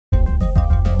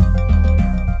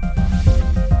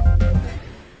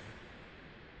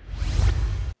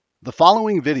The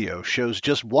following video shows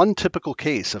just one typical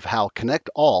case of how Connect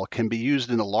All can be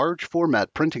used in a large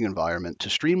format printing environment to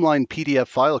streamline PDF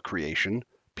file creation,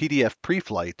 PDF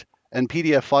pre-flight, and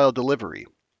PDF file delivery,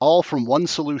 all from one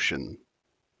solution.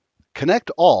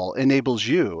 Connect All enables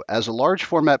you, as a large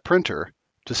format printer,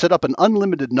 to set up an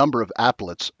unlimited number of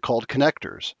applets called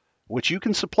connectors, which you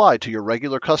can supply to your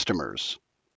regular customers.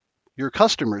 Your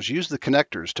customers use the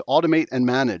connectors to automate and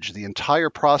manage the entire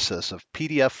process of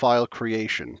PDF file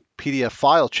creation, PDF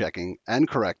file checking and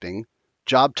correcting,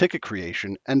 job ticket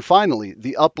creation, and finally,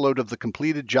 the upload of the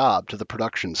completed job to the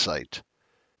production site.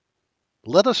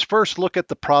 Let us first look at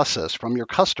the process from your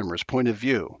customer's point of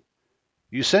view.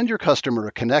 You send your customer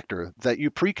a connector that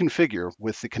you pre-configure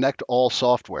with the Connect All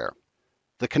software.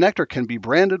 The connector can be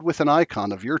branded with an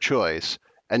icon of your choice,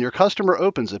 and your customer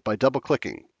opens it by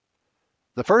double-clicking.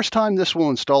 The first time this will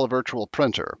install a virtual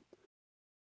printer.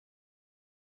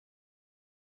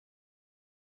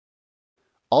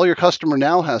 All your customer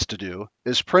now has to do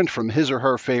is print from his or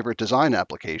her favorite design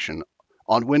application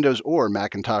on Windows or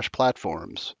Macintosh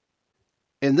platforms.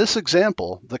 In this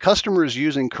example, the customer is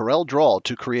using CorelDRAW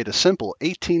to create a simple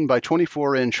 18 by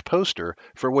 24 inch poster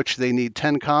for which they need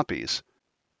 10 copies.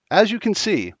 As you can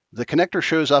see, the connector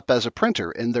shows up as a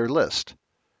printer in their list.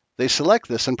 They select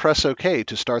this and press OK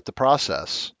to start the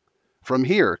process. From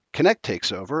here, Connect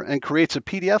takes over and creates a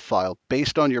PDF file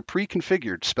based on your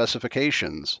pre-configured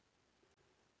specifications.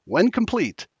 When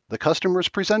complete, the customer is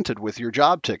presented with your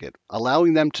job ticket,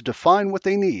 allowing them to define what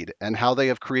they need and how they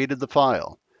have created the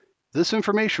file. This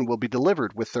information will be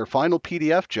delivered with their final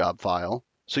PDF job file,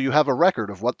 so you have a record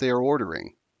of what they are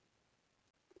ordering.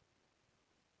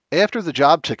 After the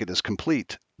job ticket is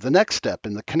complete, the next step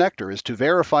in the connector is to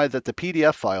verify that the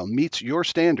PDF file meets your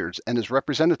standards and is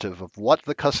representative of what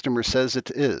the customer says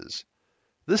it is.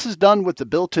 This is done with the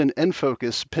built-in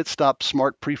Enfocus PitStop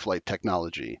Smart Preflight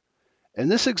technology. In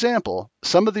this example,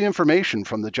 some of the information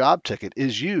from the job ticket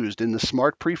is used in the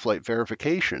Smart Preflight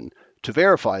verification to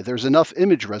verify there's enough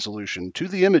image resolution to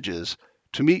the images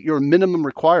to meet your minimum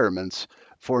requirements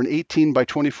for an 18 by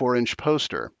 24 inch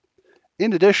poster.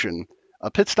 In addition, a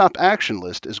PitStop action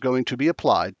list is going to be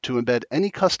applied to embed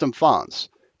any custom fonts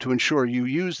to ensure you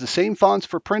use the same fonts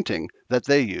for printing that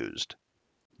they used.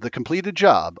 The completed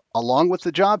job, along with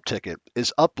the job ticket,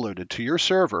 is uploaded to your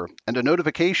server and a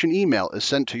notification email is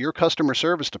sent to your customer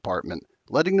service department,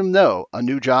 letting them know a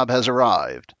new job has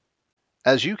arrived.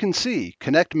 As you can see,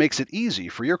 Connect makes it easy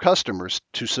for your customers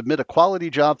to submit a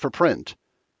quality job for print.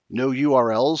 No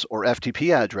URLs or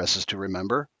FTP addresses to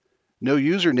remember. No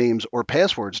usernames or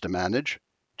passwords to manage,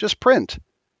 just print.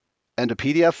 And a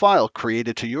PDF file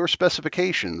created to your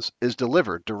specifications is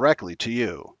delivered directly to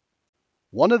you.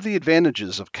 One of the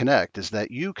advantages of Connect is that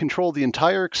you control the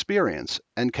entire experience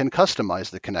and can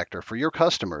customize the connector for your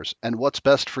customers and what's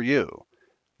best for you.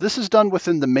 This is done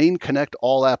within the main Connect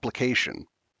All application.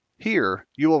 Here,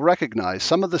 you will recognize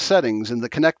some of the settings in the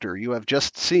connector you have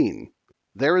just seen.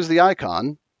 There is the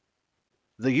icon,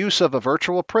 the use of a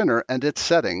virtual printer and its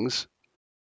settings,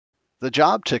 the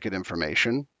job ticket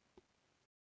information,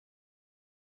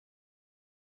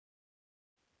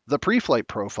 the pre-flight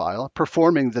profile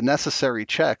performing the necessary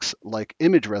checks like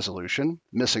image resolution,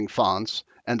 missing fonts,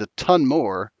 and a ton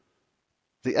more,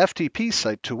 the FTP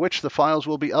site to which the files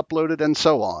will be uploaded, and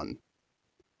so on.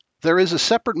 There is a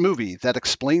separate movie that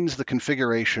explains the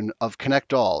configuration of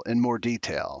Connect All in more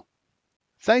detail.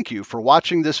 Thank you for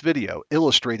watching this video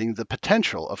illustrating the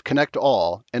potential of Connect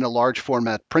All in a large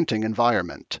format printing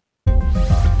environment.